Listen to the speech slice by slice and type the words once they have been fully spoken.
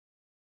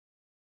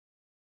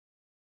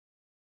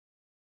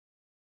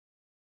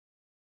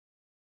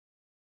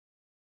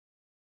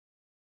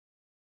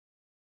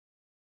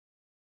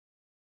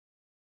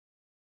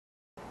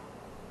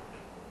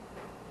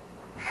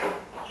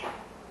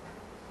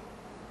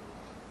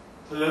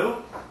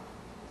Hello?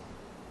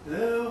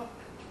 Hello?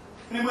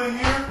 Anybody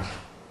here?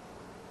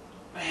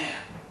 Man,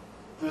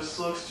 this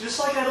looks just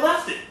like I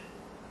left it.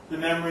 The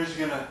memories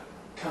are gonna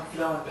come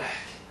flowing back.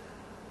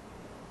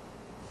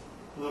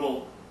 A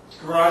little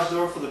garage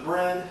door for the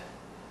bread,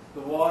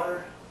 the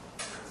water.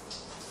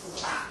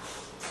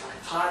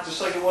 Hot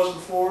just like it was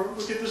before.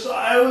 Look at this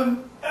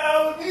island.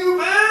 Island view,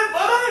 man,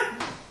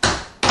 buddy!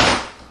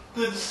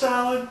 Good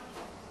salad.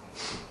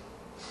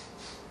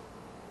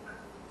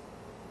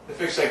 They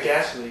fixed that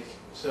gas leak,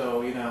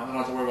 so, I don't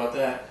have to worry about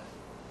that.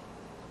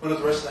 I wonder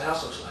what the rest of the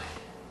house looks like.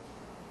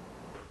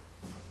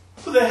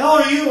 Who the hell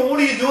are you and what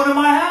are you doing in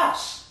my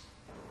house?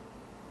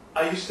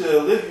 I used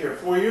to live here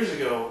 4 years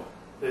ago.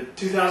 The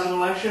 2000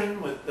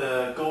 election with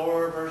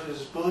Gore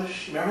versus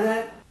Bush. Remember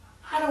that?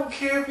 I don't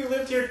care if you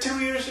lived here 2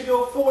 years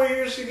ago, 4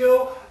 years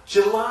ago,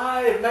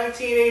 July of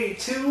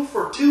 1982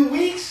 for 2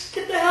 weeks.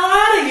 Get the hell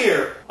out of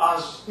here. I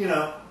was,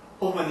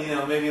 hoping,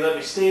 maybe let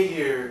me stay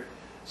here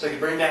so I could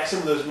bring back some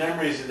of those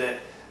memories of that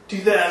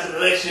 2000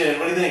 election.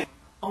 What do you think?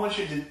 I want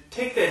you to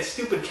take that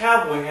stupid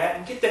cowboy hat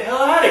and get the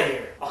hell out of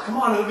here. Oh, come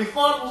on, it'll be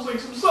fun. We'll sing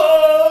some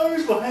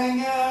songs, we'll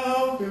hang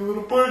out, do a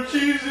little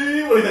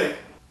parcheesi. What do you think?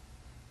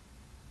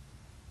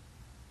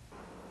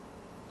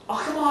 Oh,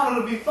 come on,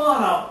 it'll be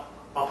fun.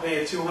 I'll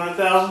pay you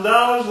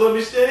 $200,000, let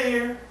me stay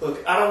here.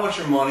 Look, I don't want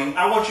your money.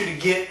 I want you to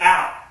get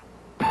out.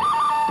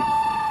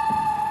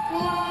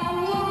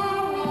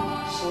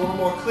 It's a little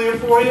more clear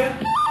for you?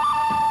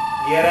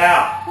 Get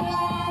out.